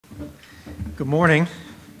Good morning.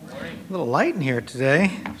 A little light in here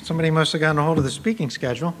today. Somebody must have gotten a hold of the speaking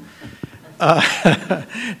schedule.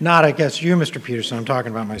 Not, I guess, you, Mr. Peterson. I'm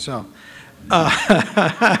talking about myself.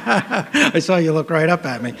 I saw you look right up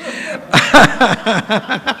at me.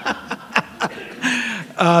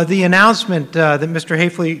 The announcement that Mr.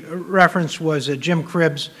 Hafley referenced was Jim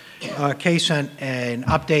Cribbs. Kay sent an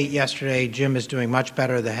update yesterday. Jim is doing much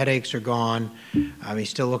better. The headaches are gone. He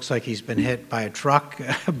still looks like he's been hit by a truck,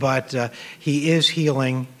 but he is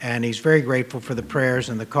healing, and he's very grateful for the prayers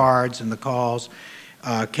and the cards and the calls.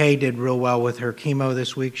 Kay did real well with her chemo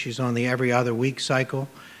this week. She's on the every other week cycle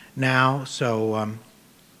now, so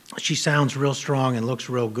she sounds real strong and looks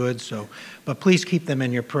real good. So, but please keep them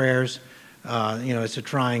in your prayers. It's a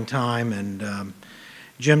trying time, and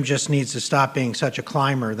Jim just needs to stop being such a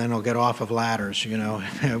climber, then he'll get off of ladders,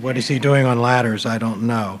 What is he doing on ladders? I don't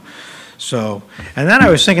know. So, and then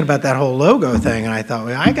I was thinking about that whole logo thing, and I thought,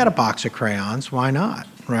 well, I got a box of crayons, why not,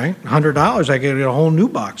 right? $100, I could get a whole new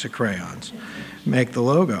box of crayons, make the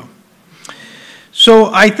logo.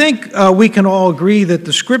 So I think we can all agree that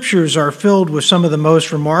the scriptures are filled with some of the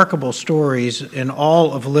most remarkable stories in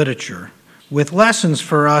all of literature, with lessons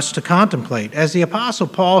for us to contemplate. As the Apostle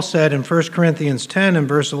Paul said in 1 Corinthians 10 and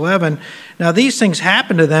verse 11, now these things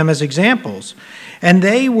happened to them as examples, and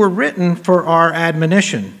they were written for our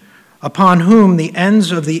admonition, upon whom the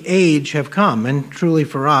ends of the age have come. And truly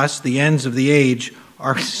for us, the ends of the age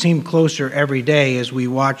seem closer every day as we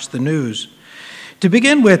watch the news. To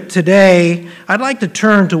begin with today, I'd like to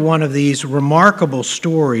turn to one of these remarkable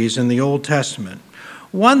stories in the Old Testament.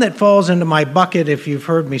 One that falls into my bucket. If you've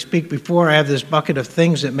heard me speak before, I have this bucket of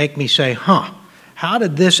things that make me say, how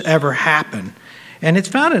did this ever happen? And it's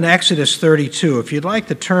found in Exodus 32. If you'd like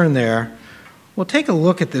to turn there, we'll take a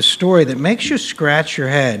look at this story that makes you scratch your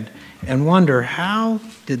head and wonder, how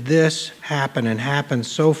did this happen and happen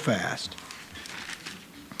so fast?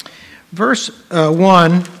 Verse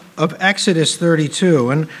 1 of Exodus 32.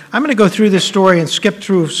 And I'm going to go through this story and skip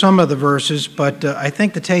through some of the verses, but I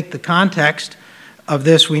think to take the context of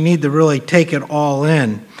this, we need to really take it all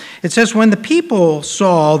in. It says, when the people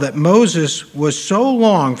saw that Moses was so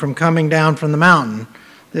long from coming down from the mountain,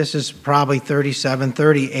 this is probably 37,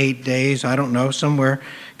 38 days, I don't know, somewhere,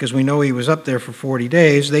 because we know he was up there for 40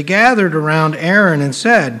 days, they gathered around Aaron and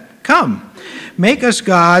said, come, make us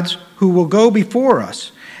gods who will go before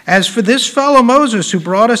us. As for this fellow Moses who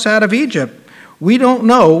brought us out of Egypt, we don't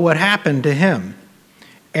know what happened to him.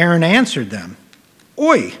 Aaron answered them,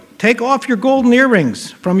 Oi, take off your golden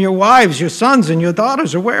earrings from your wives, your sons, and your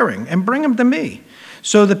daughters are wearing, and bring them to me.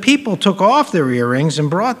 So the people took off their earrings and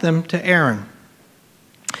brought them to Aaron.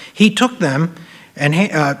 He took them, and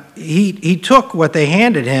he took what they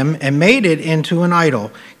handed him and made it into an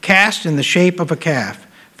idol, cast in the shape of a calf,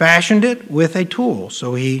 fashioned it with a tool.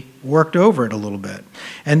 So he worked over it a little bit.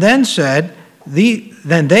 And then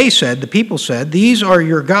the people said, these are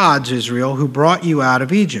your gods, Israel, who brought you out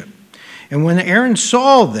of Egypt. And when Aaron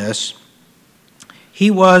saw this, he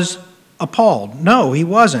was appalled. No, he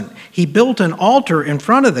wasn't. He built an altar in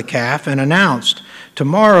front of the calf and announced,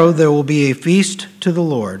 tomorrow there will be a feast to the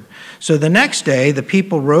Lord. So the next day, the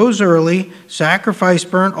people rose early, sacrificed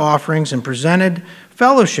burnt offerings, and presented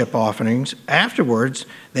fellowship offerings. Afterwards,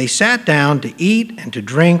 they sat down to eat and to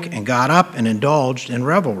drink and got up and indulged in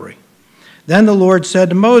revelry. Then the Lord said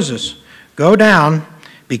to Moses, go down,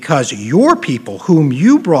 because your people whom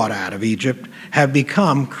you brought out of Egypt have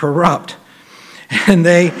become corrupt. And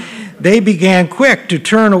they began quick to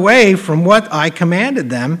turn away from what I commanded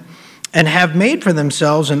them, and have made for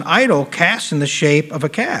themselves an idol cast in the shape of a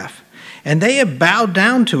calf. And they have bowed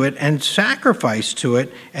down to it and sacrificed to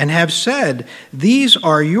it, and have said, these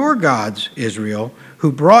are your gods, Israel, who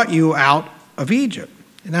brought you out of Egypt.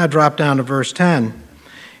 And now drop down to verse 10.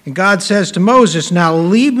 And God says to Moses, now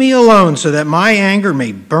leave me alone so that my anger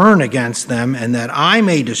may burn against them and that I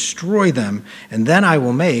may destroy them, and then I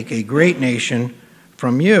will make a great nation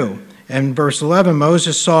from you. And verse 11,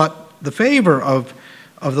 Moses sought the favor of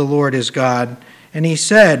the Lord his God, and he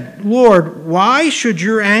said, Lord, why should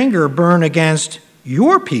your anger burn against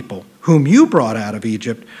your people, whom you brought out of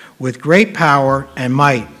Egypt, with great power and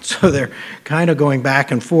might? So they're kind of going back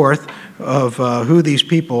and forth of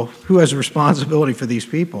who has responsibility for these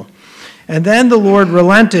people. And then the Lord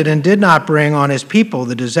relented and did not bring on his people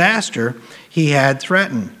the disaster he had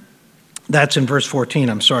threatened. That's in verse 14.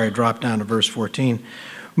 I'm sorry, I dropped down to verse 14.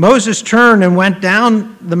 Moses turned and went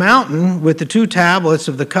down the mountain with the 2 tablets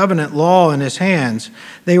of the covenant law in his hands.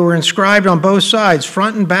 They were inscribed on both sides,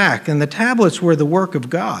 front and back, and the tablets were the work of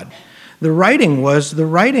God. The writing was the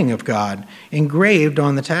writing of God, engraved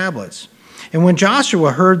on the tablets. And when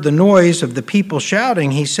Joshua heard the noise of the people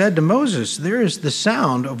shouting, he said to Moses, "There is the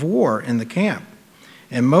sound of war in the camp."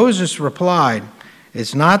 And Moses replied,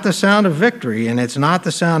 "It's not the sound of victory, and it's not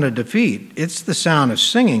the sound of defeat. It's the sound of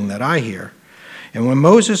singing that I hear." And when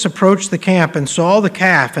Moses approached the camp and saw the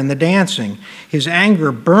calf and the dancing, his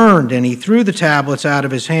anger burned, and he threw the tablets out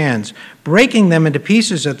of his hands, breaking them into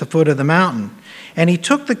pieces at the foot of the mountain. And he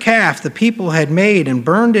took the calf the people had made and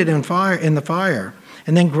burned it in the fire,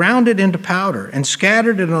 and then ground it into powder, and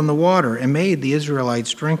scattered it on the water, and made the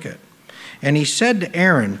Israelites drink it. And he said to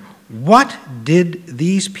Aaron, "What did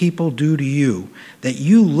these people do to you, that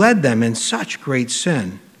you led them in such great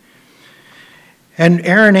sin?" And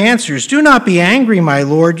Aaron answers, "Do not be angry, my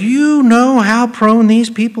Lord. You know how prone these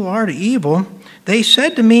people are to evil. They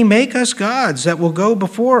said to me, 'Make us gods that will go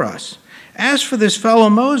before us.' As for this fellow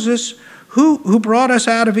Moses, who brought us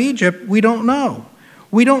out of Egypt, we don't know.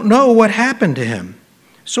 We don't know what happened to him."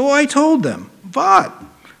 So I told them, "Vot,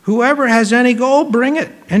 whoever has any gold, bring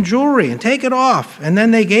it, and jewelry, and take it off." And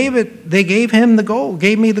then they gave him the gold,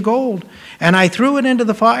 gave me the gold, and I threw it into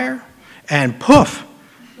the fire, and poof,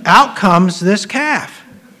 out comes this calf.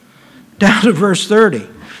 Down to verse 30.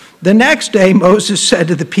 The next day Moses said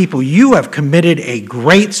to the people, "You have committed a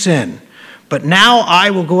great sin, but now I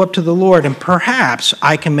will go up to the Lord, and perhaps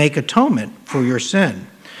I can make atonement for your sin."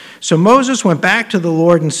 So Moses went back to the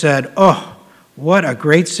Lord and said, "Oh, what a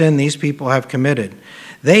great sin these people have committed.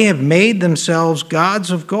 They have made themselves gods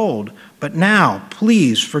of gold, but now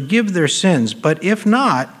please forgive their sins, but if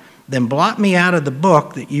not, then blot me out of the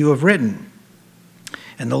book that you have written."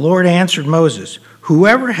 And the Lord answered Moses,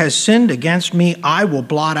 "Whoever has sinned against me, I will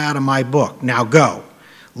blot out of my book. Now go,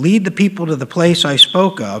 lead the people to the place I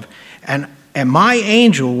spoke of, and my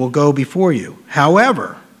angel will go before you.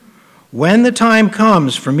 However, when the time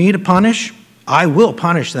comes for me to punish, I will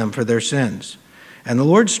punish them for their sins." And the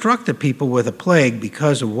Lord struck the people with a plague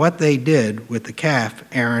because of what they did with the calf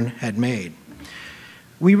Aaron had made.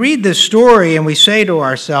 We read this story and we say to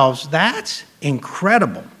ourselves, that's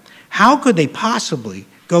incredible. How could they possibly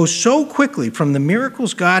go so quickly from the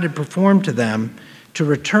miracles God had performed to them to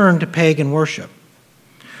return to pagan worship?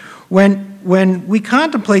 When we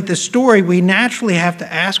contemplate this story, we naturally have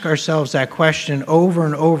to ask ourselves that question over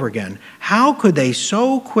and over again. How could they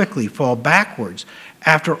so quickly fall backwards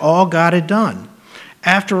after all God had done?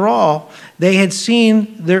 After all, they had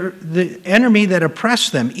seen the enemy that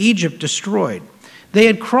oppressed them, Egypt, destroyed. They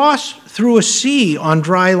had crossed through a sea on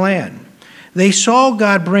dry land. They saw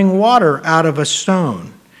God bring water out of a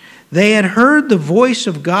stone. They had heard the voice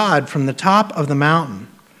of God from the top of the mountain.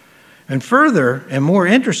 And further, and more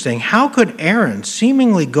interesting, how could Aaron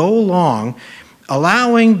seemingly go along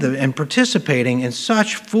allowing and participating in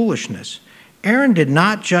such foolishness? Aaron did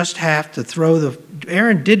not just throw the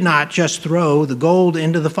gold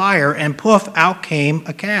into the fire and poof, out came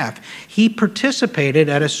a calf. He participated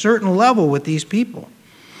at a certain level with these people.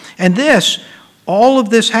 And all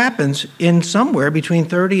of this happens in somewhere between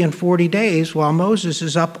 30 and 40 days while Moses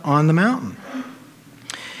is up on the mountain.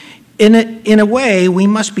 In a way, we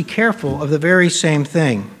must be careful of the very same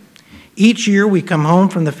thing. Each year we come home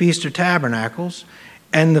from the Feast of Tabernacles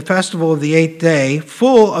and the Festival of the Eighth Day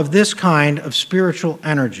full of this kind of spiritual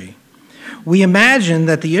energy. We imagine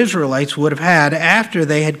that the Israelites would have had after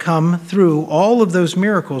they had come through all of those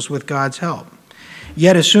miracles with God's help.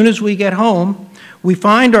 Yet as soon as we get home, we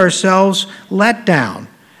find ourselves let down,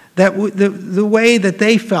 that the way that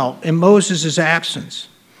they felt in Moses' absence.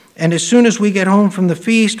 And as soon as we get home from the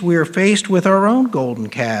feast, we are faced with our own golden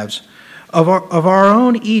calves of our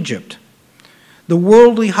own Egypt. The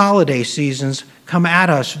worldly holiday seasons come at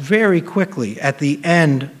us very quickly at the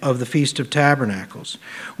end of the Feast of Tabernacles,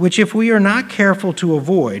 which if we are not careful to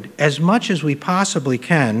avoid as much as we possibly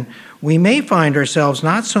can, we may find ourselves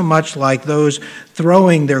not so much like those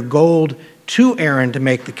throwing their gold to Aaron to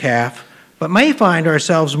make the calf, but may find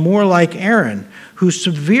ourselves more like Aaron, who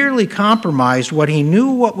severely compromised what he knew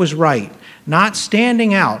what was right, not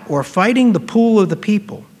standing out or fighting the pull of the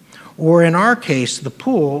people, or in our case, the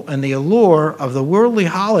pull and the allure of the worldly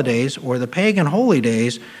holidays or the pagan holy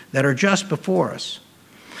days that are just before us.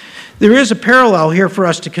 There is a parallel here for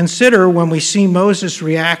us to consider when we see Moses'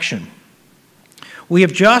 reaction. We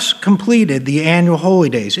have just completed the annual holy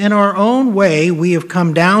days. In our own way, we have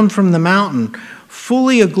come down from the mountain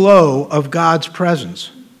fully aglow of God's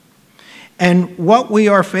presence. And what we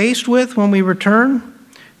are faced with when we return?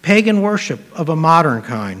 Pagan worship of a modern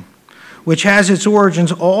kind, which has its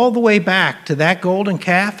origins all the way back to that golden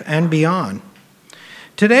calf and beyond.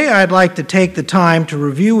 Today, I'd like to take the time to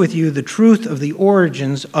review with you the truth of the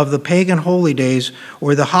origins of the pagan holy days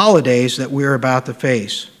or the holidays that we're about to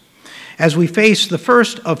face. As we face the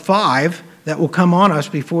first of 5, that will come on us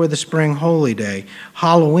before the spring holy day,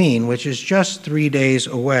 Halloween, which is just 3 days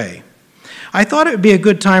away. I thought it would be a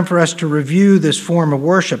good time for us to review this form of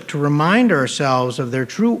worship, to remind ourselves of their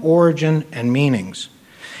true origin and meanings,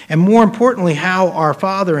 and more importantly, how our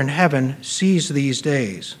Father in heaven sees these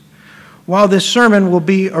days. While this sermon will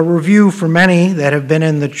be a review for many that have been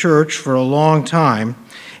in the church for a long time,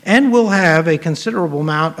 and will have a considerable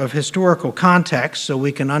amount of historical context so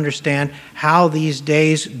we can understand how these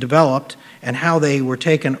days developed and how they were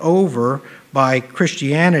taken over by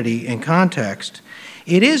Christianity in context,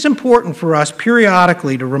 it is important for us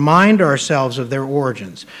periodically to remind ourselves of their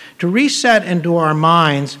origins, to reset into our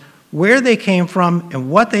minds where they came from and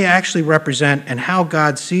what they actually represent and how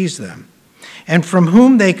God sees them, and from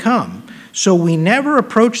whom they come, so we never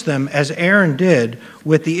approach them as Aaron did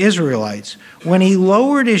with the Israelites when he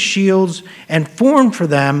lowered his shields and formed for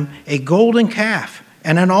them a golden calf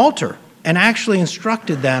and an altar and actually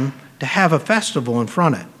instructed them to have a festival in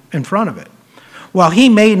front of it. While he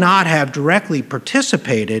may not have directly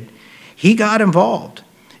participated, he got involved,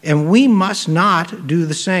 and we must not do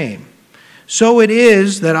the same. So it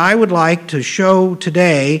is that I would like to show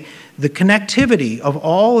today the connectivity of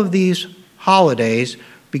all of these holidays,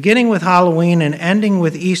 beginning with Halloween and ending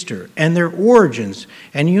with Easter, and their origins,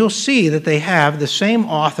 and you'll see that they have the same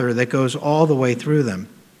author that goes all the way through them.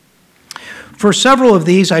 For several of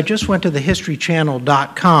these, I just went to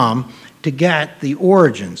thehistorychannel.com to get the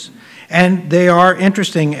origins, and they are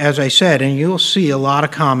interesting, as I said, and you'll see a lot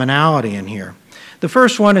of commonality in here. The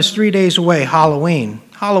first one is 3 days away, Halloween.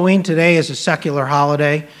 Halloween today is a secular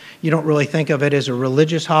holiday. You don't really think of it as a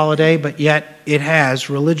religious holiday, but yet it has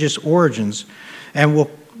religious origins, and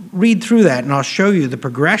we'll read through that, and I'll show you the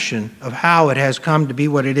progression of how it has come to be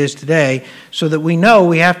what it is today, so that we know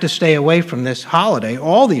we have to stay away from this holiday,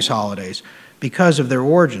 all these holidays, because of their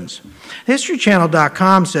origins.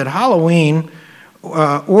 HistoryChannel.com said Halloween's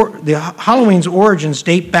origins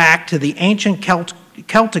date back to the ancient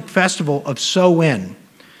Celtic festival of Samhain.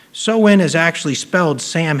 Samhain is actually spelled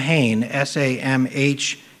Samhain,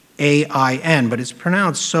 S-A-M-H-A-I-N, but it's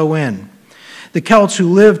pronounced Samhain. The Celts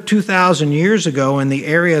who lived 2,000 years ago in the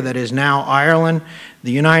area that is now Ireland,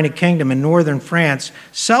 the United Kingdom, and northern France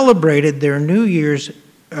celebrated their New Year's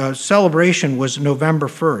celebration was November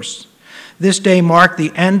 1st. This day marked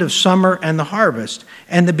the end of summer and the harvest,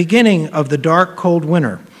 and the beginning of the dark, cold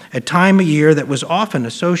winter, a time of year that was often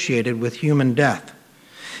associated with human death.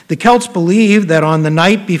 The Celts believed that on the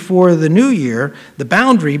night before the New Year, the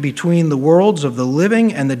boundary between the worlds of the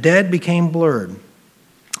living and the dead became blurred.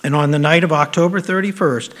 And on the night of October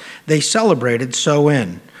 31st, they celebrated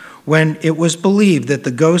Samhain, when it was believed that the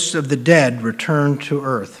ghosts of the dead returned to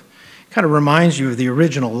earth. Kind of reminds you of the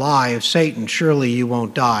original lie of Satan, surely you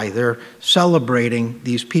won't die. They're celebrating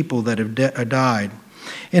these people that have died.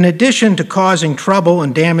 In addition to causing trouble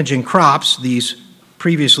and damaging crops, these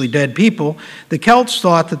previously dead people, the Celts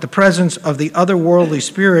thought that the presence of the otherworldly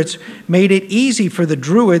spirits made it easy for the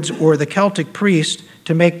Druids or the Celtic priests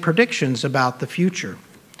to make predictions about the future.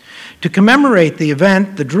 To commemorate the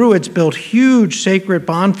event, the Druids built huge sacred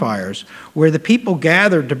bonfires where the people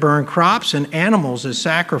gathered to burn crops and animals as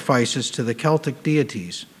sacrifices to the Celtic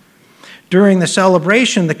deities. During the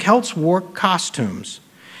celebration, the Celts wore costumes,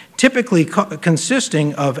 typically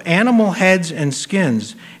consisting of animal heads and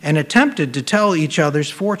skins, and attempted to tell each other's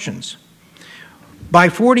fortunes. By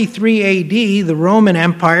 43 AD, the Roman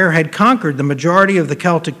Empire had conquered the majority of the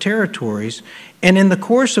Celtic territories, and in the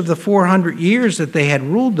course of the 400 years that they had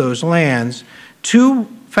ruled those lands, two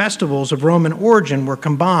festivals of Roman origin were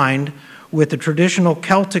combined with the traditional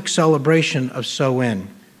Celtic celebration of Samhain.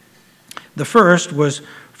 The first was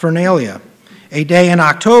Fernalia, a day in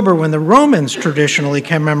October when the Romans traditionally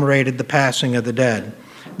commemorated the passing of the dead.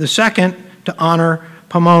 The second, to honor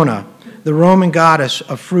Pomona, the Roman goddess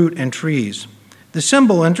of fruit and trees. The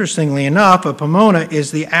symbol, interestingly enough, of Pomona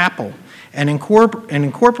is the apple. An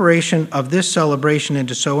incorporation of this celebration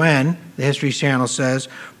into Samhain, the History Channel says,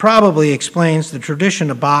 probably explains the tradition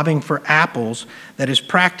of bobbing for apples that is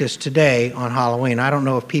practiced today on Halloween. I don't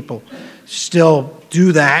know if people still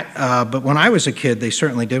do that, but when I was a kid, they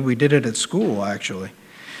certainly did. We did it at school, actually.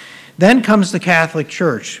 Then comes the Catholic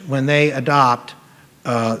Church when they adopt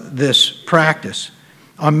this practice.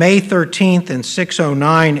 On May 13th in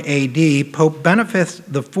 609 AD, Pope Benedict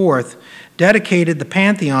IV dedicated the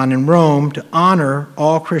Pantheon in Rome to honor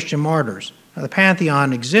all Christian martyrs. Now, the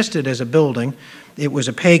Pantheon existed as a building. It was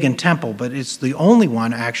a pagan temple, but it's the only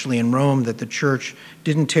one actually in Rome that the church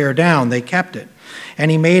didn't tear down. They kept it. And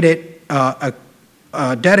he made it a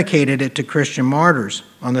dedicated it to Christian martyrs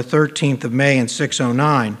on the 13th of May in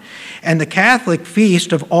 609. And the Catholic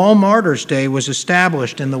feast of All Martyrs' Day was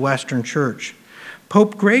established in the Western Church.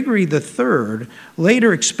 Pope Gregory III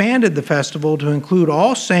later expanded the festival to include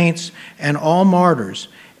all saints and all martyrs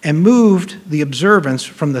and moved the observance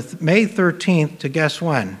from the May 13th to guess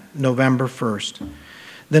when? November 1st.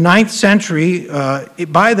 By the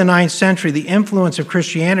 9th century, the influence of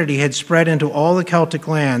Christianity had spread into all the Celtic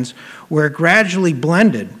lands, where it gradually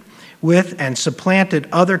blended with and supplanted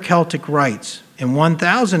other Celtic rites. In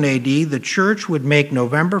 1000 AD, the Church would make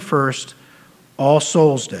November 1st All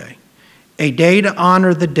Souls' Day, a day to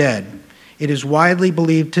honor the dead. It is widely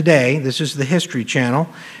believed today, this is the History Channel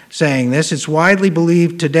saying this, it's widely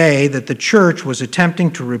believed today that the Church was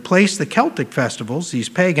attempting to replace the Celtic festivals, these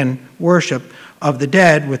pagan worship of the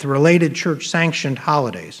dead, with related church-sanctioned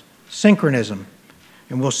holidays. Synchronism,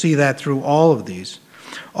 and we'll see that through all of these.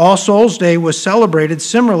 All Souls' Day was celebrated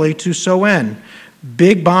similarly to Samhain.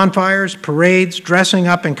 Big bonfires, parades, dressing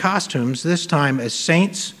up in costumes, this time as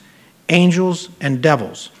saints, angels, and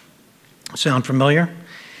devils. Sound familiar?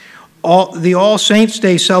 The All Saints'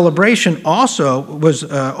 Day celebration was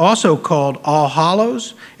also called All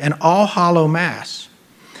Hallows and All Hallow Mass.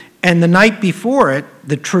 And the night before it,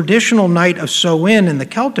 the traditional night of Samhain in the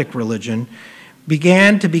Celtic religion,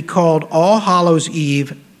 began to be called All Hallows'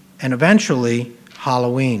 Eve and eventually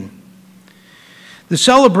Halloween. The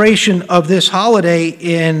celebration of this holiday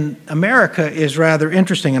in America is rather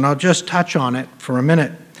interesting, and I'll just touch on it for a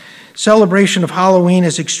minute. Celebration of Halloween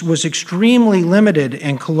was extremely limited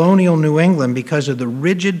in colonial New England because of the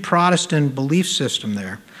rigid Protestant belief system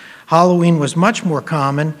there. Halloween was much more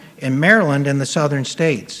common in Maryland and the southern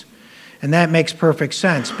states. And that makes perfect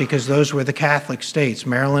sense because those were the Catholic states.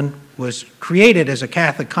 Maryland was created as a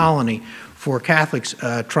Catholic colony for Catholics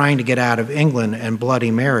trying to get out of England and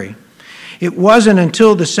Bloody Mary. It wasn't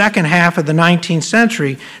until the second half of the 19th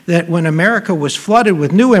century that when America was flooded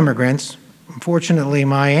with new immigrants, unfortunately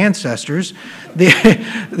my ancestors,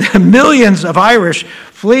 the millions of Irish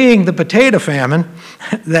fleeing the potato famine,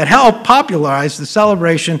 that helped popularize the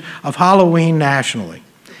celebration of Halloween nationally.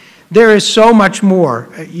 There is so much more.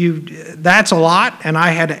 That's a lot, and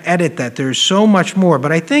I had to edit that. There's so much more,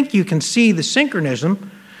 but I think you can see the synchronism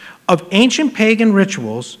of ancient pagan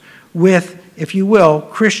rituals with, if you will,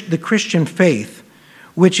 the Christian faith,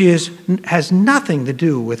 which has nothing to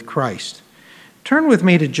do with Christ. Turn with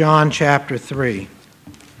me to John chapter 3.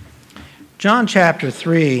 John chapter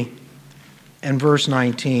 3 and verse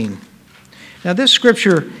 19. Now this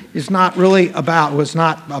scripture was not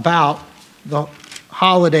about the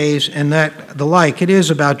holidays and the like. It is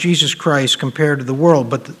about Jesus Christ compared to the world.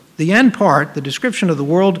 But the end part, the description of the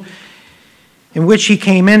world in which he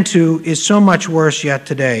came into, is so much worse yet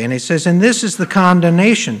today. And it says, and this is the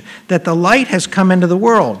condemnation, that the light has come into the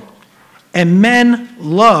world, and men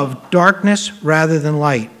loved darkness rather than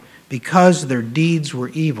light, because their deeds were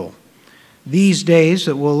evil. These days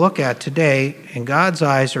that we'll look at today, in God's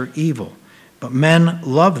eyes, are evil. But men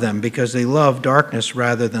love them because they love darkness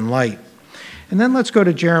rather than light. And then let's go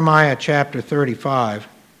to Jeremiah chapter 35.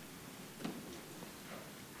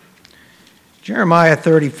 Jeremiah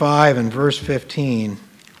 35 and verse 15.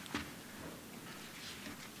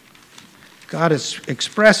 God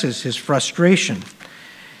expresses his frustration.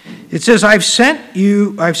 It says, I've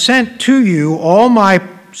sent to you all my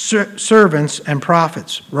servants and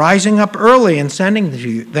prophets, rising up early and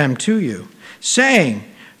sending them to you, saying,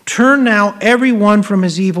 turn now every one from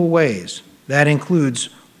his evil ways. That includes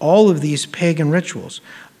all of these pagan rituals.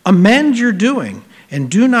 Amend your doing, and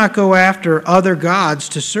do not go after other gods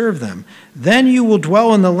to serve them. Then you will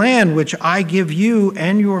dwell in the land which I give you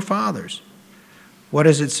and your fathers. What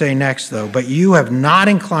does it say next, though? But you have not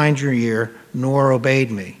inclined your ear, nor obeyed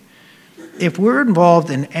me. If we're involved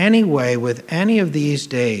in any way with any of these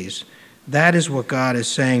days, that is what God is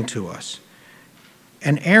saying to us.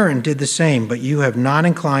 And Aaron did the same, but you have not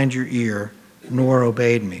inclined your ear, nor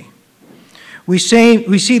obeyed me. We see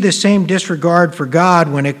the same disregard for God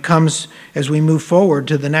when it comes as we move forward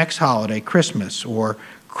to the next holiday, Christmas, or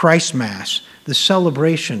Christmas, the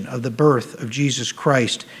celebration of the birth of Jesus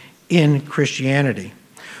Christ in Christianity.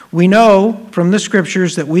 We know from the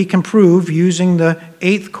scriptures that we can prove using the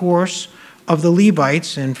 8th course of the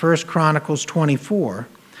Levites in 1 Chronicles 24,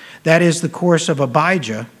 that is the course of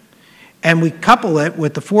Abijah, and we couple it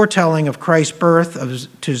with the foretelling of Christ's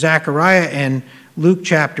birth to Zechariah in Luke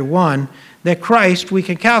chapter 1, that we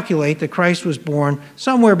can calculate that Christ was born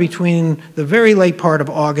somewhere between the very late part of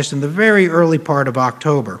August and the very early part of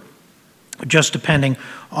October, just depending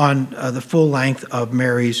on the full length of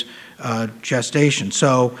Mary's gestation.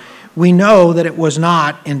 So we know that it was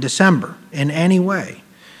not in December in any way.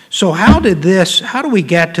 So how do we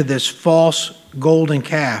get to this false golden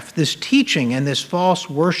calf, this teaching and this false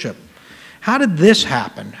worship? How did this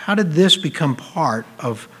happen? How did this become part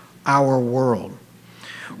of our world?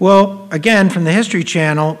 Well, again, from the History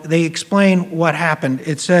Channel, they explain what happened.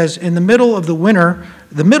 It says, in the middle of the winter,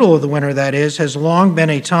 that is, has long been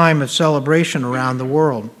a time of celebration around the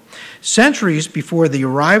world. Centuries before the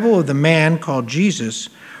arrival of the man called Jesus,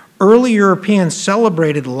 early Europeans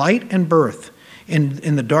celebrated light and birth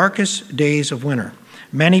in the darkest days of winter.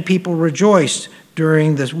 Many people rejoiced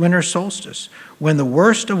during the winter solstice, when the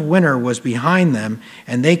worst of winter was behind them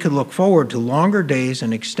and they could look forward to longer days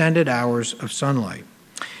and extended hours of sunlight.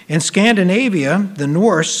 In Scandinavia, the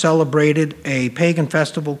Norse celebrated a pagan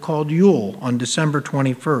festival called Yule on December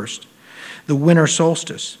 21st, the winter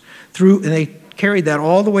solstice. And they carried that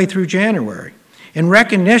all the way through January. In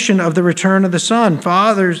recognition of the return of the sun,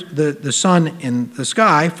 the sun in the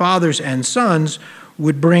sky, fathers and sons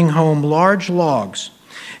would bring home large logs,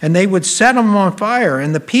 and they would set them on fire,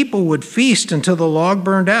 and the people would feast until the log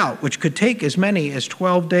burned out, which could take as many as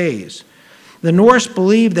 12 days. The Norse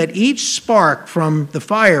believed that each spark from the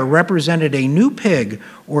fire represented a new pig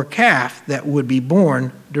or calf that would be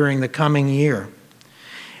born during the coming year.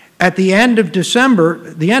 At the end of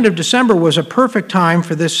December was a perfect time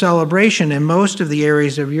for this celebration in most of the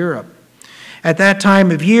areas of Europe. At that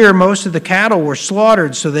time of year, most of the cattle were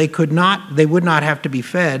slaughtered so they would not have to be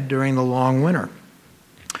fed during the long winter.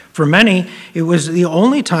 For many, it was the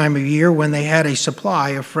only time of year when they had a supply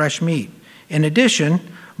of fresh meat. In addition,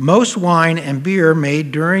 most wine and beer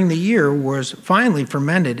made during the year was finally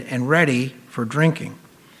fermented and ready for drinking.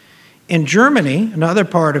 In Germany, another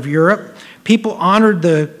part of Europe, people honored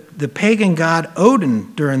the pagan god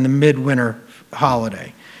Odin during the midwinter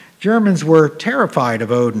holiday. Germans were terrified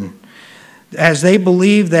of Odin, as they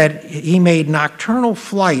believed that he made nocturnal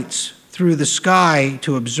flights through the sky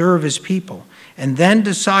to observe his people, and then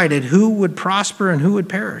decided who would prosper and who would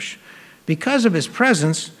perish. Because of his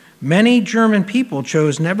presence, many German people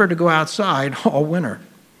chose never to go outside all winter.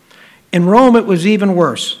 In Rome, it was even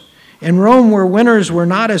worse. In Rome, where winters were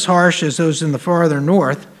not as harsh as those in the farther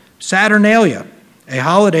north, Saturnalia, a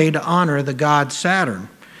holiday to honor the god Saturn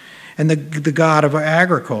and the god of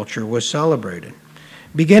agriculture, was celebrated.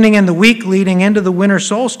 Beginning in the week leading into the winter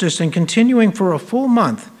solstice and continuing for a full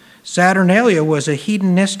month, Saturnalia was a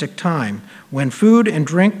hedonistic time when food and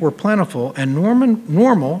drink were plentiful and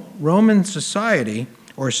normal Roman society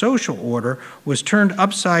or social order was turned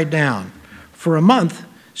upside down. For a month,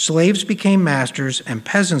 slaves became masters and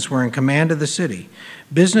peasants were in command of the city.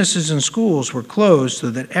 Businesses and schools were closed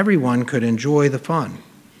so that everyone could enjoy the fun.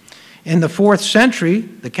 In the 4th century,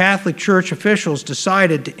 the Catholic Church officials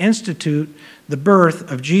decided to institute the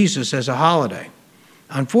birth of Jesus as a holiday.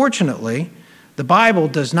 Unfortunately, the Bible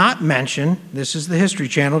does not mention, this is the History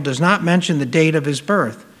Channel, does not mention the date of his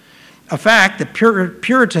birth. A fact that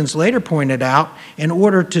Puritans later pointed out in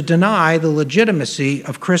order to deny the legitimacy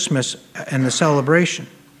of Christmas and the celebration.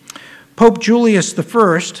 Pope Julius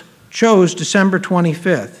I chose December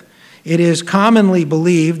 25th. It is commonly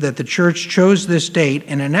believed that the Church chose this date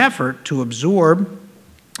in an effort to absorb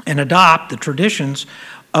and adopt the traditions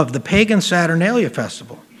of the pagan Saturnalia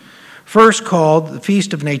festival. First called the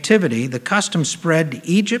Feast of Nativity, the custom spread to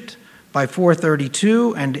Egypt by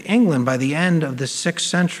 432 and to England by the end of the 6th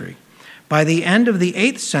century. By the end of the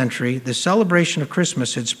 8th century, the celebration of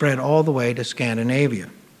Christmas had spread all the way to Scandinavia.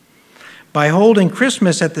 By holding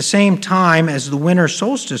Christmas at the same time as the winter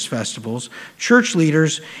solstice festivals, church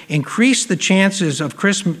leaders increased the chances of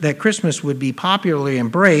that Christmas would be popularly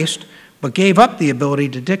embraced, but gave up the ability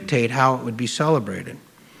to dictate how it would be celebrated.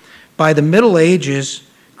 By the Middle Ages,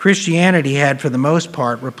 Christianity had, for the most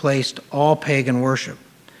part, replaced all pagan worship,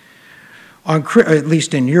 at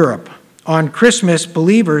least in Europe. On Christmas,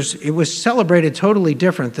 believers, it was celebrated totally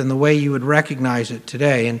different than the way you would recognize it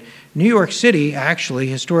today. And New York City actually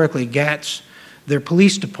historically gets their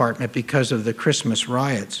police department because of the Christmas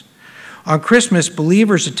riots. On Christmas,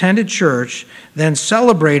 believers attended church, then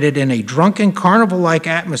celebrated in a drunken carnival-like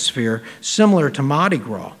atmosphere similar to Mardi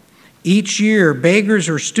Gras. Each year, beggars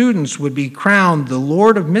or students would be crowned the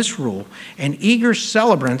Lord of Misrule, and eager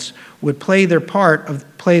celebrants would play the part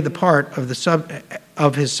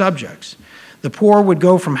of his subjects. The poor would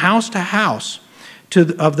go from house to house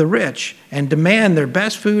of the rich and demand their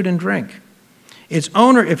best food and drink.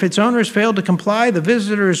 If its owners failed to comply, the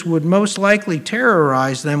visitors would most likely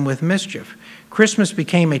terrorize them with mischief. Christmas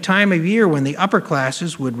became a time of year when the upper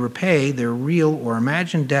classes would repay their real or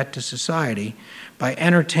imagined debt to society by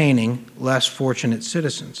entertaining less fortunate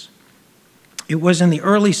citizens. It was in the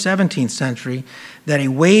early 17th century that a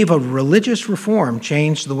wave of religious reform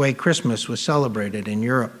changed the way Christmas was celebrated in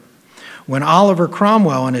Europe. When Oliver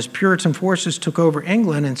Cromwell and his Puritan forces took over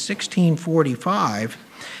England in 1645,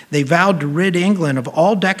 they vowed to rid England of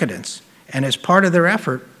all decadence, and as part of their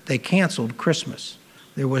effort, they canceled Christmas.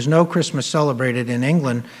 There was no Christmas celebrated in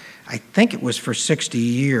England. I think it was for 60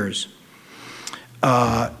 years.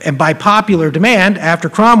 And by popular demand, after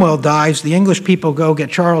Cromwell dies, the English people go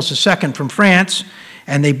get Charles II from France,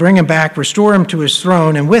 and they bring him back, restore him to his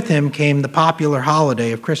throne, and with him came the popular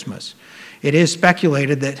holiday of Christmas. It is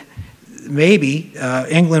speculated that maybe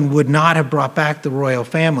England would not have brought back the royal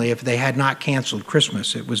family if they had not canceled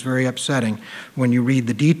Christmas. It was very upsetting when you read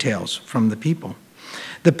the details from the people.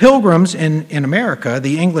 The Pilgrims in America,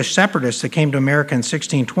 the English separatists that came to America in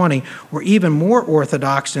 1620, were even more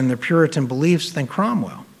orthodox in their Puritan beliefs than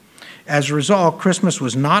Cromwell. As a result, Christmas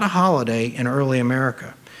was not a holiday in early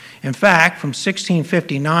America. In fact, from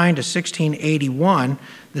 1659 to 1681,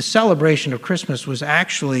 the celebration of Christmas was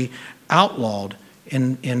actually outlawed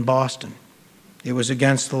in Boston. It was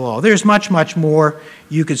against the law. There's much, much more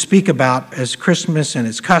you could speak about as Christmas and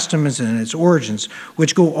its customs and its origins,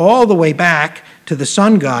 which go all the way back to the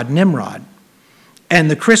sun god Nimrod and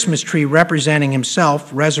the Christmas tree representing himself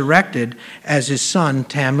resurrected as his son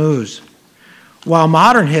Tammuz. While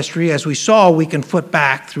modern history, as we saw, we can foot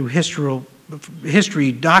back through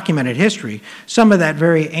documented history, some of that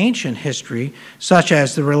very ancient history, such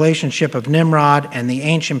as the relationship of Nimrod and the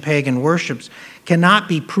ancient pagan worships, cannot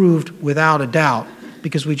be proved without a doubt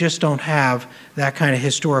because we just don't have that kind of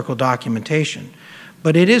historical documentation.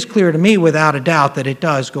 But it is clear to me without a doubt that it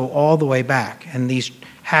does go all the way back, and these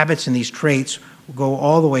habits and these traits go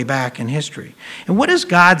all the way back in history. And what does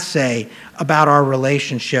God say about our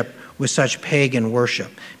relationship with such pagan worship?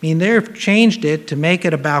 I mean, they've changed it to make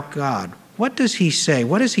it about God. What does he say?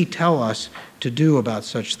 What does he tell us to do about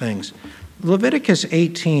such things? Leviticus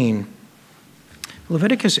 18,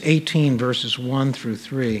 verses 1 through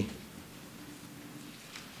 3.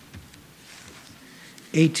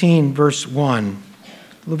 18, verse 1.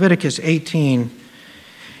 Leviticus 18,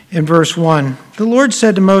 in verse 1. The Lord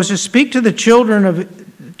said to Moses, speak to the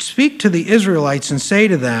Israelites and say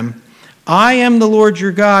to them, I am the Lord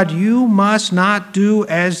your God. You must not do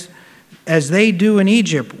as they do in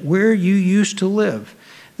Egypt, where you used to live.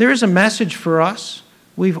 There is a message for us.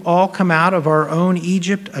 We've all come out of our own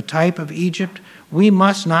Egypt, a type of Egypt. We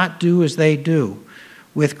must not do as they do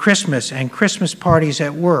with Christmas and Christmas parties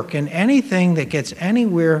at work and anything that gets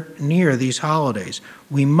anywhere near these holidays.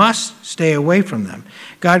 We must stay away from them.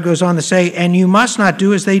 God goes on to say, and you must not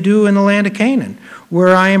do as they do in the land of Canaan,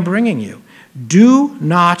 where I am bringing you. Do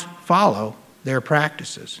not follow their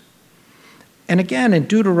practices. And again in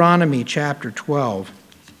Deuteronomy chapter 12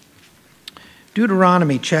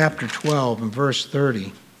 and verse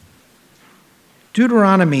 30.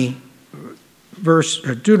 Deuteronomy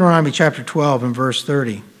chapter 12 and verse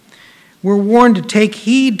 30. We're warned to take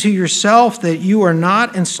heed to yourself that you are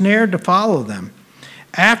not ensnared to follow them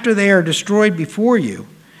after they are destroyed before you,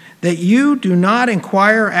 that you do not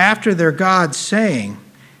inquire after their gods, saying,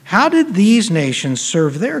 how did these nations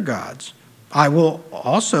serve their gods? I will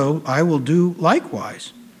do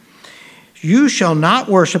likewise. You shall not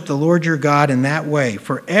worship the Lord your God in that way,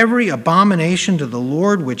 for every abomination to the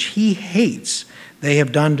Lord which he hates they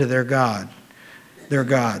have done to their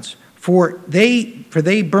gods. For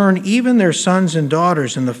they burn even their sons and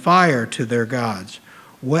daughters in the fire to their gods.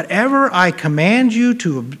 Whatever I command you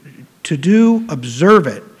to do, observe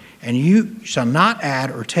it, and you shall not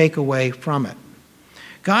add or take away from it.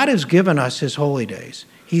 God has given us his holy days.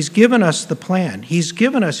 He's given us the plan. He's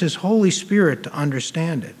given us his Holy Spirit to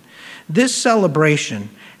understand it. This celebration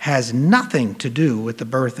has nothing to do with the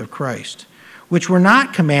birth of Christ, which we're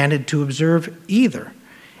not commanded to observe either.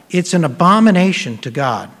 It's an abomination to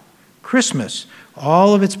God. Christmas,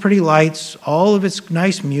 all of its pretty lights, all of its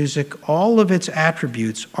nice music, all of its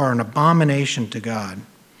attributes are an abomination to God.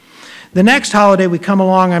 The next holiday we come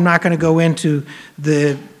along, I'm not going to go into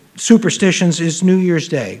the superstitions, is New Year's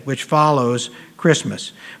Day, which follows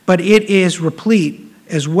Christmas. But it is replete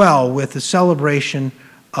as well with the celebration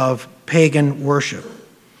of pagan worship.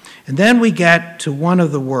 And then we get to one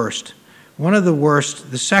of the worst,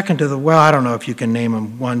 the second to the, well, I don't know if you can name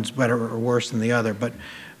them, one's better or worse than the other, but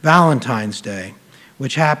Valentine's Day,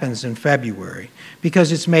 which happens in February,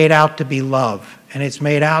 because it's made out to be love, and it's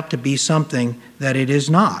made out to be something that it is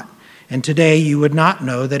not. And today you would not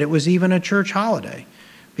know that it was even a church holiday,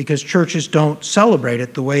 because churches don't celebrate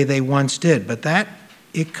it the way they once did. But they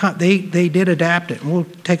did adapt it, and we'll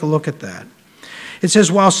take a look at that. It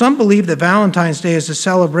says, while some believe that Valentine's Day is a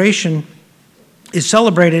celebration is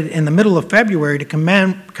celebrated in the middle of February to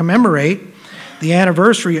commemorate the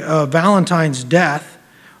anniversary of Valentine's death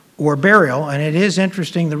or burial, and it is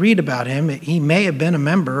interesting to read about him. He may have been a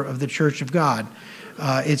member of the Church of God.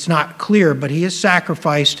 It's not clear, but he is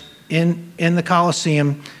sacrificed in the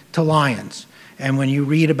Colosseum to lions. And when you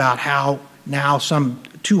read about how now some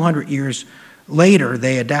 200 years later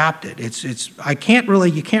they adapted, you can't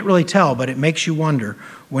really tell, but it makes you wonder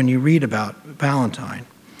when you read about Valentine.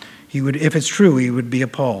 If it's true, he would be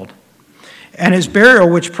appalled. And his burial,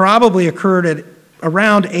 which probably occurred at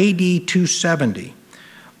around AD 270.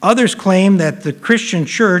 Others claim that the Christian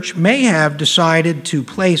church may have decided to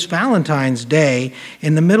place Valentine's Day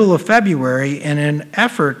in the middle of February in an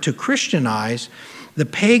effort to Christianize the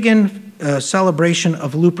pagan celebration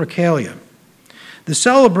of Lupercalia. The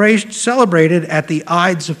celebration celebrated at the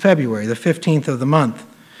Ides of February, the 15th of the month.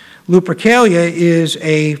 Lupercalia is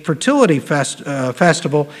a fertility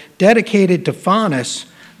festival dedicated to Faunus,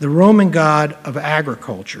 the Roman god of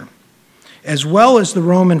agriculture, as well as the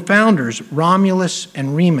Roman founders Romulus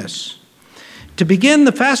and Remus. To begin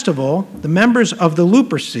the festival, the members of the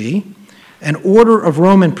Luperci, an order of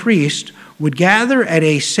Roman priests, would gather at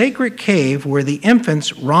a sacred cave where the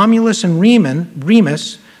infants Romulus and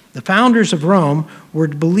Remus, the founders of Rome, were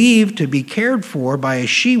believed to be cared for by a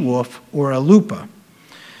she-wolf or a lupa.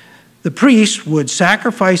 The priests would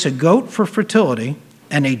sacrifice a goat for fertility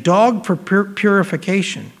and a dog for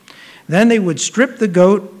purification. Then they would strip the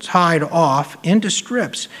goat's hide off into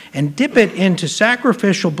strips and dip it into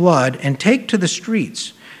sacrificial blood and take to the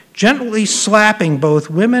streets, gently slapping both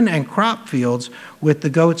women and crop fields with the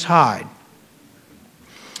goat's hide.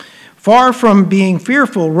 Far from being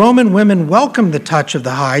fearful, Roman women welcomed the touch of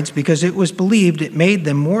the hides because it was believed it made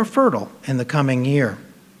them more fertile in the coming year.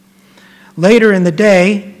 Later in the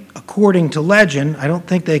day, according to legend, I don't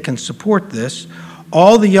think they can support this,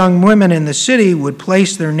 all the young women in the city would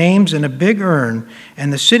place their names in a big urn,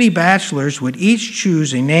 and the city bachelors would each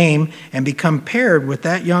choose a name and become paired with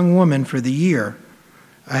that young woman for the year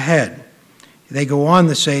ahead. They go on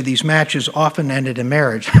to say these matches often ended in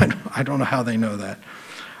marriage. I don't know how they know that.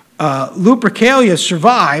 Lupercalia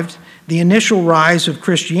survived the initial rise of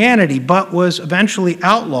Christianity, but was eventually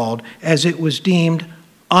outlawed as it was deemed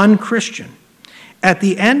unchristian. At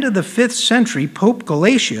the end of the 5th century, Pope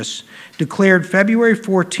Gelasius declared February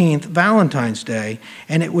 14th Valentine's Day,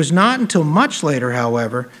 and it was not until much later,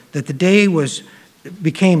 however, that the day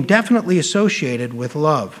became definitely associated with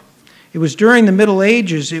love. It was during the Middle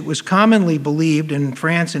Ages it was commonly believed in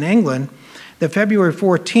France and England that February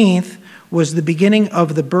 14th was the beginning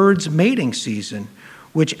of the birds' mating season,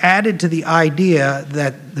 which added to the idea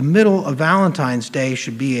that the middle of Valentine's Day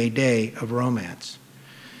should be a day of romance.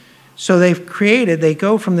 So they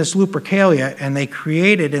go from this Lupercalia, and they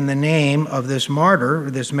created in the name of this martyr,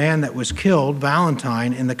 this man that was killed,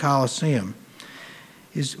 Valentine, in the Colosseum.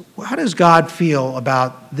 How does God feel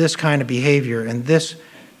about this kind of behavior and this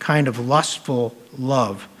kind of lustful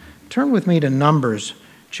love? Turn with me to Numbers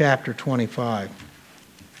chapter 25.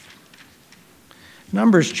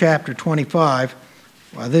 Numbers chapter 25,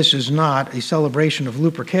 while this is not a celebration of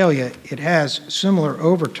Lupercalia, it has similar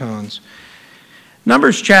overtones.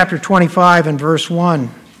 Numbers chapter 25 and verse 1.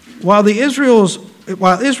 While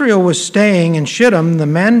Israel was staying in Shittim, the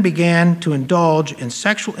men began to indulge in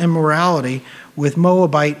sexual immorality with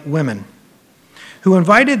Moabite women, who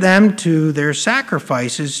invited them to their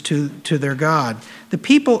sacrifices to their God. The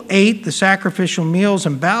people ate the sacrificial meals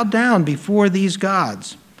and bowed down before these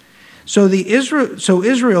gods. So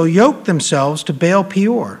Israel yoked themselves to Baal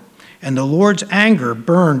Peor, and the Lord's anger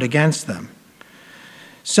burned against them.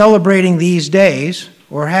 Celebrating these days,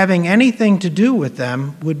 or having anything to do with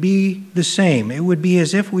them, would be the same. It would be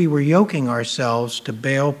as if we were yoking ourselves to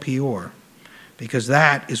Baal Peor, because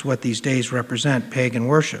that is what these days represent, pagan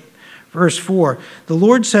worship. Verse 4, the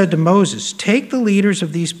Lord said to Moses, "Take the leaders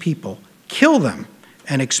of these people, kill them,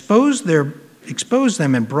 and expose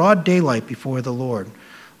them in broad daylight before the Lord.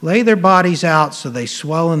 Lay their bodies out so they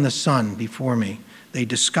swell in the sun before me. They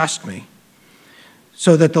disgust me.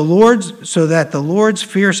 So that the Lord's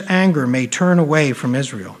fierce anger may turn away from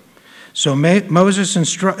Israel." So Moses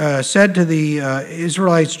said to the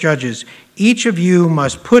Israelites judges, "Each of you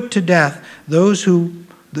must put to death those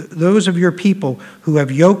of your people who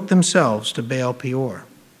have yoked themselves to Baal Peor."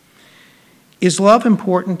 Is love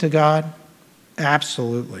important to God?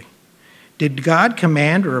 Absolutely. Did God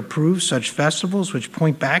command or approve such festivals which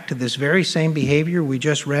point back to this very same behavior we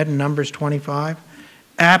just read in Numbers 25?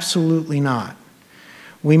 Absolutely not.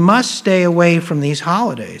 We must stay away from these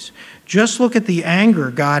holidays. Just look at the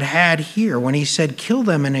anger God had here when he said, "Kill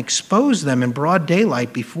them and expose them in broad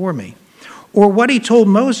daylight before me." Or what he told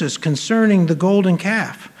Moses concerning the golden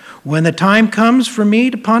calf. When the time comes for me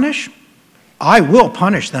to punish, I will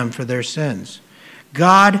punish them for their sins.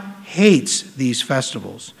 God hates these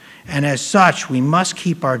festivals, and as such, we must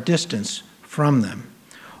keep our distance from them.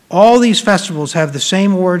 All these festivals have the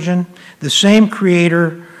same origin, the same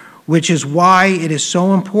creator, which is why it is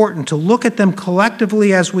so important to look at them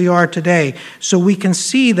collectively as we are today, so we can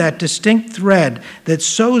see that distinct thread that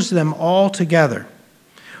sews them all together.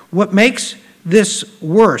 What makes this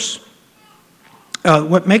worse,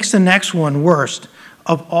 what makes the next one worst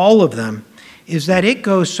of all of them, is that it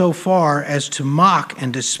goes so far as to mock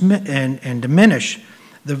and diminish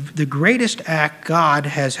the greatest act God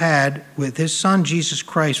has had with his Son, Jesus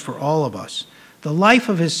Christ, for all of us. The life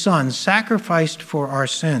of his Son sacrificed for our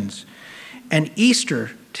sins. And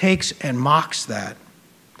Easter takes and mocks that.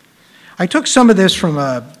 I took some of this from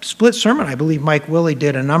a split sermon I believe Mike Willey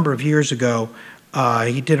did a number of years ago.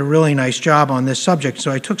 He did a really nice job on this subject,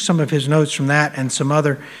 so I took some of his notes from that and some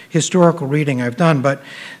other historical reading I've done. But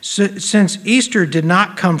since Easter did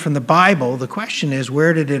not come from the Bible, the question is,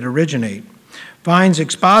 where did it originate? Vine's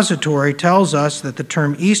expository tells us that the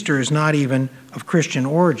term Easter is not even of Christian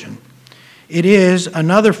origin. It is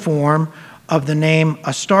another form of the name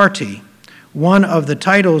Astarte, one of the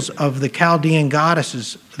titles of the Chaldean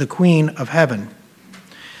goddesses, the Queen of Heaven.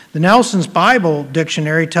 The Nelson's Bible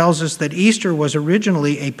Dictionary tells us that Easter was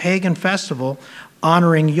originally a pagan festival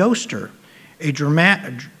honoring Yoster, a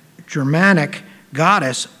Germanic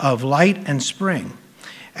goddess of light and spring.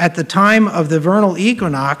 At the time of the vernal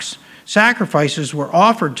equinox, sacrifices were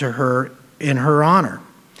offered to her in her honor.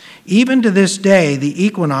 Even to this day, the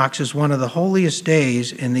equinox is one of the holiest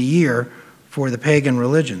days in the year for the pagan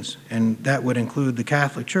religions, and that would include the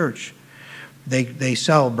Catholic Church. They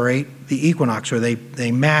celebrate the equinox, or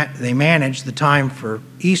they manage the time for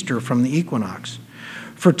Easter from the equinox.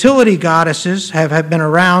 Fertility goddesses have been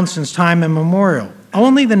around since time immemorial.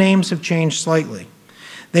 Only the names have changed slightly.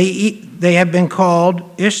 They have been called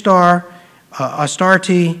Ishtar,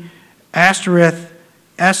 Astarte, Ashtoreth,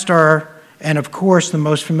 Estar, and of course the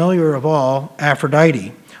most familiar of all,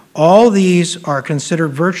 Aphrodite. All these are considered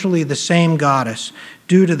virtually the same goddess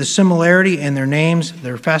due to the similarity in their names,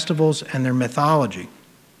 their festivals, and their mythology.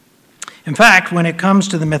 In fact, when it comes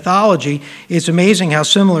to the mythology, it's amazing how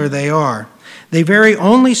similar they are. They vary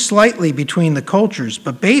only slightly between the cultures,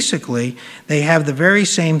 but basically they have the very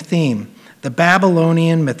same theme. The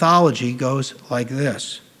Babylonian mythology goes like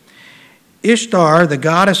this. Ishtar, the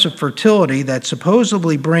goddess of fertility that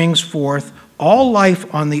supposedly brings forth all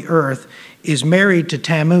life on the earth, is married to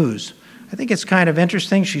Tammuz. I think it's kind of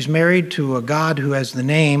interesting. She's married to a god who has the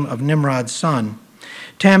name of Nimrod's son.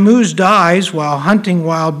 Tammuz dies while hunting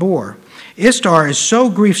wild boar. Ishtar is so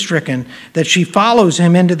grief-stricken that she follows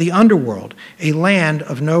him into the underworld, a land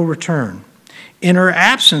of no return. In her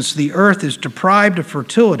absence, the earth is deprived of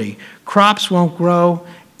fertility. Crops won't grow,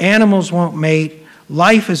 animals won't mate,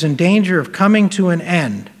 life is in danger of coming to an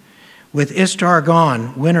end. With Ishtar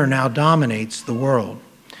gone, winter now dominates the world.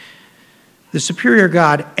 The superior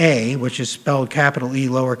god A, which is spelled capital E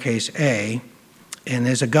lowercase a, and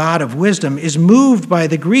is a god of wisdom, is moved by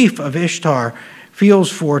the grief of Ishtar,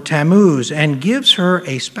 feels for Tammuz, and gives her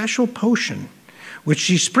a special potion, which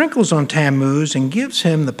she sprinkles on Tammuz and gives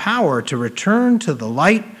him the power to return to the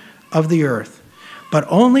light of the earth, but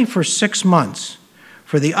only for 6 months.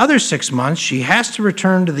 For the other 6 months, she has to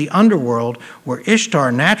return to the underworld, where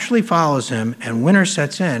Ishtar naturally follows him, and winter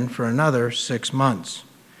sets in for another 6 months.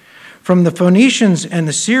 From the Phoenicians and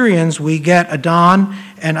the Syrians, we get Adon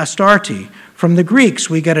and Astarte. From the Greeks,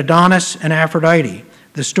 we get Adonis and Aphrodite.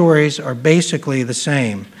 The stories are basically the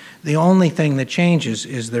same. The only thing that changes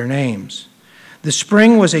is their names. The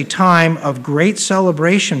spring was a time of great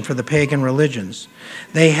celebration for the pagan religions.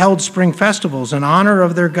 They held spring festivals in honor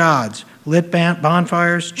of their gods, lit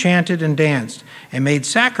bonfires, chanted and danced, and made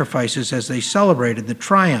sacrifices as they celebrated the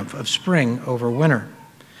triumph of spring over winter.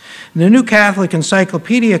 The New Catholic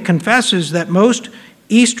Encyclopedia confesses that most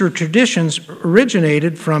Easter traditions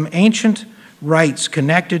originated from ancient rites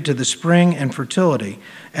connected to the spring and fertility,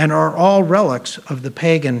 and are all relics of the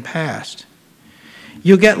pagan past.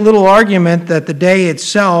 You'll get little argument that the day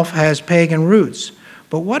itself has pagan roots,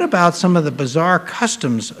 but what about some of the bizarre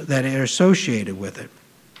customs that are associated with it?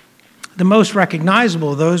 The most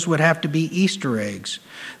recognizable of those would have to be Easter eggs,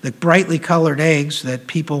 the brightly colored eggs that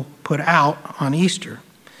people put out on Easter.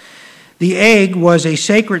 The egg was a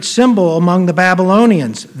sacred symbol among the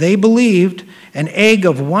Babylonians. They believed an egg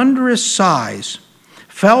of wondrous size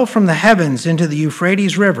fell from the heavens into the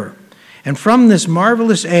Euphrates River, and from this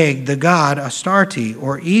marvelous egg the god Astarte,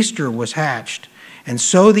 or Easter, was hatched, and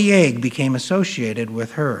so the egg became associated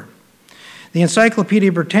with her. The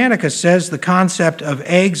Encyclopedia Britannica says the concept of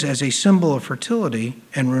eggs as a symbol of fertility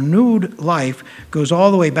and renewed life goes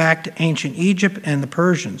all the way back to ancient Egypt and the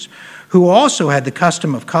Persians, who also had the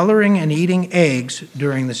custom of coloring and eating eggs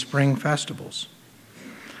during the spring festivals.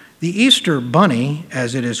 The Easter bunny,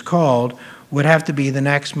 as it is called, would have to be the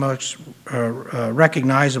next most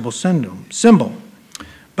recognizable symbol.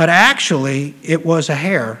 But actually, it was a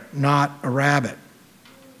hare, not a rabbit.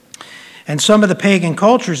 And some of the pagan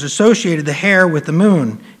cultures associated the hare with the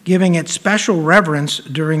moon, giving it special reverence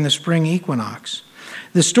during the spring equinox.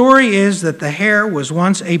 The story is that the hare was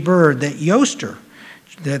once a bird that Yoster,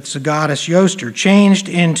 that's the goddess Yoster, changed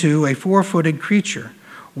into a four-footed creature,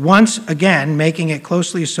 once again making it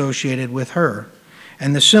closely associated with her,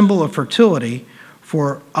 and the symbol of fertility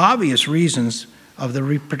for obvious reasons of the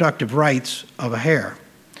reproductive rights of a hare.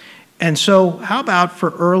 And so how about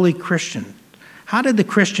for early Christians? How did the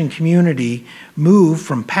Christian community move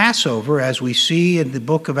from Passover, as we see in the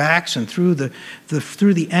book of Acts and through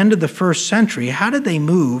the end of the first century? How did they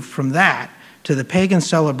move from that to the pagan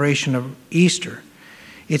celebration of Easter?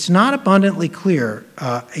 It's not abundantly clear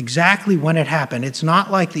exactly when it happened. It's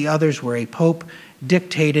not like the others where a pope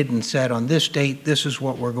dictated and said, on this date, this is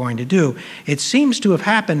what we're going to do. It seems to have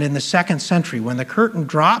happened in the 2nd century when the curtain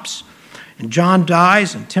drops and John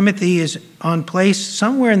dies and Timothy is on place.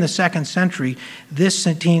 Somewhere in the 2nd century, this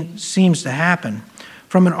seems to happen.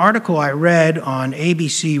 From an article I read on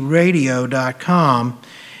abcradio.com,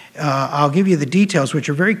 I'll give you the details, which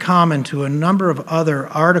are very common to a number of other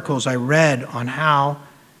articles I read on how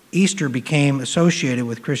Easter became associated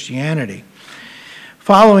with Christianity.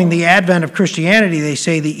 Following the advent of Christianity, they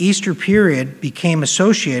say the Easter period became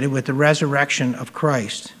associated with the resurrection of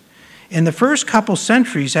Christ. In the first couple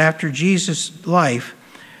centuries after Jesus' life,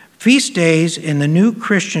 feast days in the new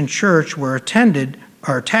Christian church were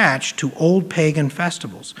attached to old pagan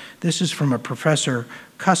festivals. This is from a Professor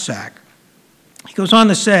Cusack. He goes on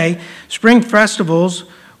to say, spring festivals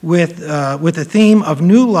with the theme of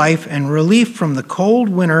new life and relief from the cold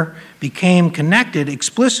winter became connected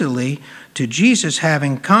explicitly to Jesus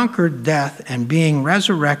having conquered death and being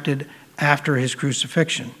resurrected after his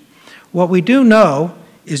crucifixion. What we do know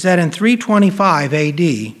is that in 325 AD,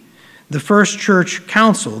 the first church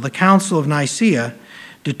council, the Council of Nicaea,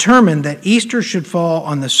 determined that Easter should fall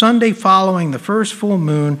on the Sunday following the first full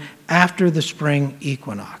moon after the spring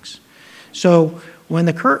equinox. So when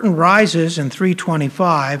the curtain rises in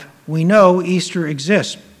 325, we know Easter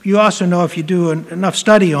exists. You also know, if you do enough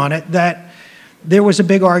study on it, that there was a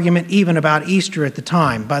big argument even about Easter at the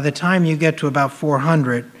time. By the time you get to about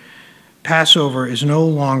 400, Passover is no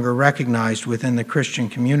longer recognized within the Christian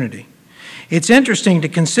community. It's interesting to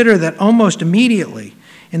consider that almost immediately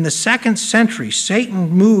in the 2nd century,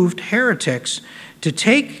 Satan moved heretics to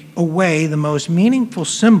take away the most meaningful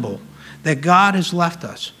symbol that God has left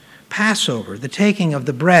us. Passover, the taking of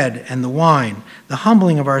the bread and the wine, the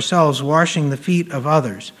humbling of ourselves, washing the feet of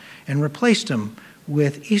others, and replaced them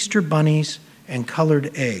with Easter bunnies and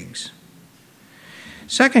colored eggs.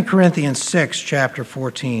 2 Corinthians 6, chapter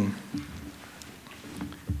 14.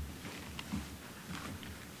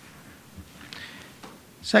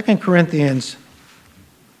 2 Corinthians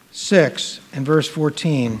 6 and verse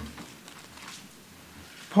 14.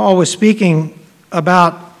 Paul was speaking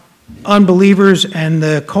about unbelievers and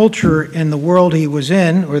the culture in the world he was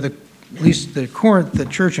in, or at least the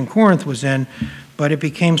church in Corinth was in, but it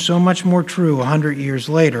became so much more true 100 years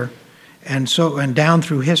later and down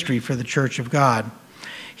through history for the church of God.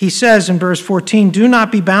 He says in verse 14, "Do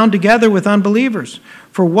not be bound together with unbelievers.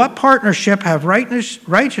 For what partnership have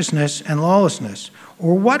righteousness and lawlessness?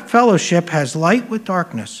 Or what fellowship has light with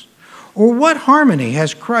darkness? Or what harmony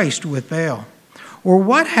has Christ with Baal? Or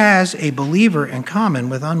what has a believer in common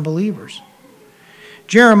with unbelievers?"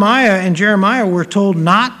 Jeremiah were told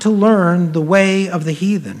not to learn the way of the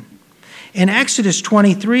heathen. In Exodus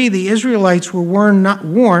 23, the Israelites were warned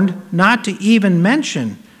not to even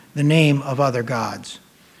mention the name of other gods.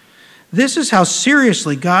 This is how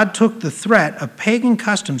seriously God took the threat of pagan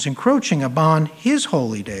customs encroaching upon his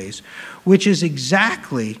holy days, which is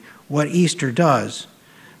exactly what Easter does.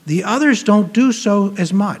 The others don't do so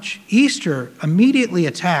as much. Easter immediately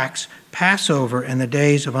attacks Passover and the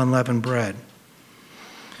days of unleavened bread.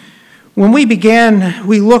 When we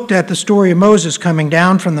looked at the story of Moses coming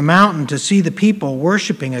down from the mountain to see the people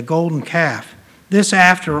worshiping a golden calf. This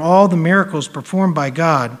after all the miracles performed by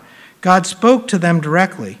God. God spoke to them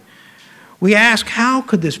directly. We ask, how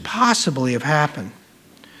could this possibly have happened?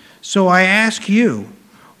 So I ask you,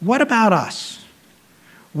 what about us?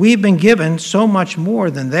 We've been given so much more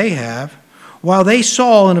than they have. While they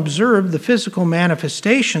saw and observed the physical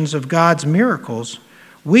manifestations of God's miracles,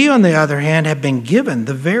 We, on the other hand, have been given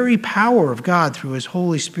the very power of God through his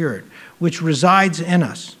Holy Spirit, which resides in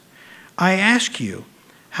us. I ask you,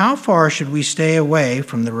 how far should we stay away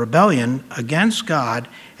from the rebellion against God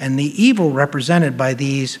and the evil represented by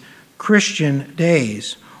these Christian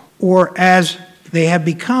days, or as they have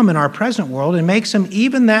become in our present world, and makes them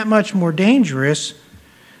even that much more dangerous,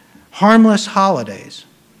 harmless holidays?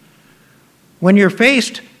 When you're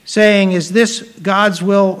faced saying, is this God's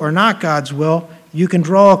will or not God's will, you can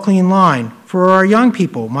draw a clean line. For our young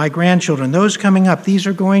people, my grandchildren, those coming up, these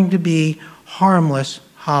are going to be harmless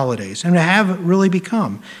holidays, and have really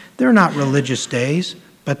become. They're not religious days,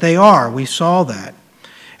 but they are. We saw that.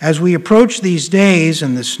 As we approach these days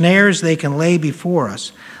and the snares they can lay before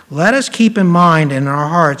us, let us keep in mind in our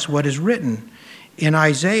hearts what is written in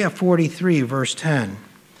Isaiah 43, verse 10.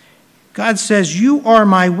 God says, "You are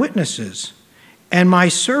my witnesses and my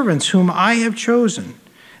servants whom I have chosen,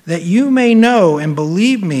 that you may know and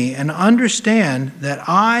believe me and understand that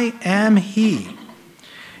I am he."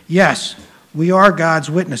 Yes, we are God's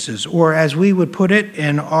witnesses, or as we would put it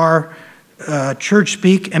in our church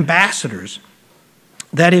speak, ambassadors.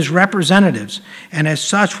 That is, representatives, and as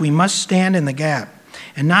such we must stand in the gap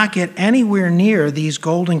and not get anywhere near these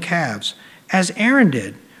golden calves, as Aaron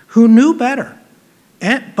did, who knew better,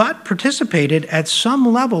 but participated at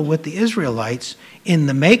some level with the Israelites in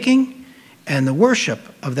the making and the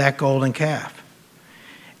worship of that golden calf.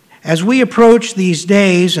 As we approach these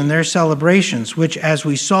days and their celebrations, which, as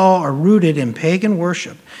we saw, are rooted in pagan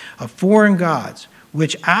worship of foreign gods,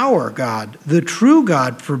 which our God, the true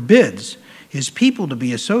God, forbids his people to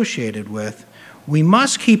be associated with, we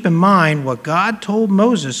must keep in mind what God told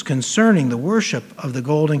Moses concerning the worship of the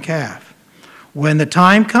golden calf. When the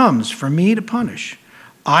time comes for me to punish,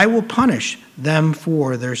 I will punish them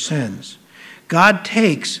for their sins. God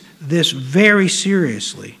takes this very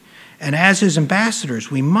seriously, and as his ambassadors,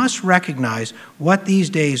 we must recognize what these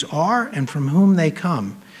days are and from whom they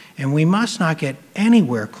come, and we must not get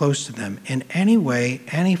anywhere close to them in any way,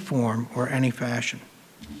 any form, or any fashion.